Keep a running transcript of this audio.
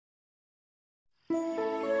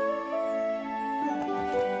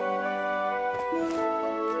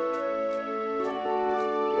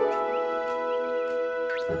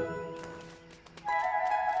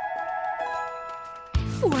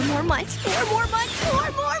4 more months, 4 more months,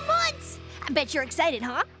 4 more months! I bet you're excited,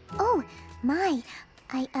 huh? Oh, my.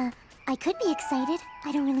 I could be excited.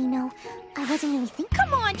 I don't really know. I wasn't really thinking.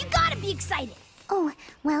 Come on, you gotta be excited! Oh,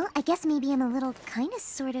 well, I guess maybe I'm a little kinda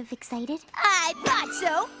sort of excited. I thought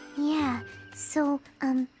so! Yeah, so,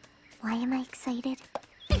 why am I excited?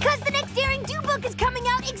 Because the next Daring Do book is coming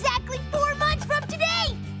out exactly 4 months from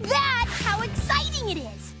today! That's how exciting it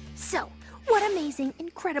is! So, what amazing,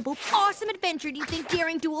 incredible, awesome adventure do you think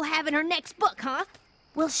Daring Do will have in her next book, huh?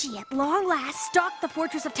 Will she at long last stalk the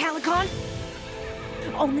fortress of Talicon?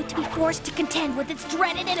 Only to be forced to contend with its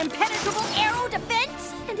dreaded and impenetrable arrow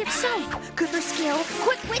defense? And if so, could her skill,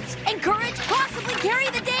 quick wits, and courage possibly carry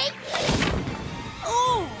the day?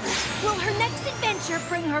 Oh, will her next adventure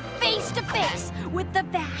bring her face to face with the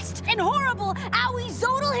vast and horrible Owie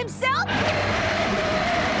himself?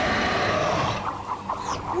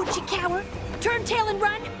 Would she cower, turn tail and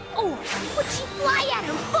run? Or would she fly at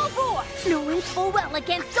him full bore, knowing full well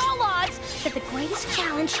against all odds that the greatest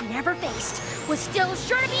challenge she ever faced was still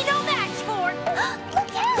sure to be no match for...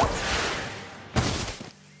 Look out!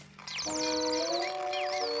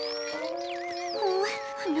 Oh,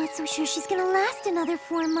 I'm not so sure she's gonna last another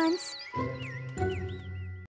 4 months.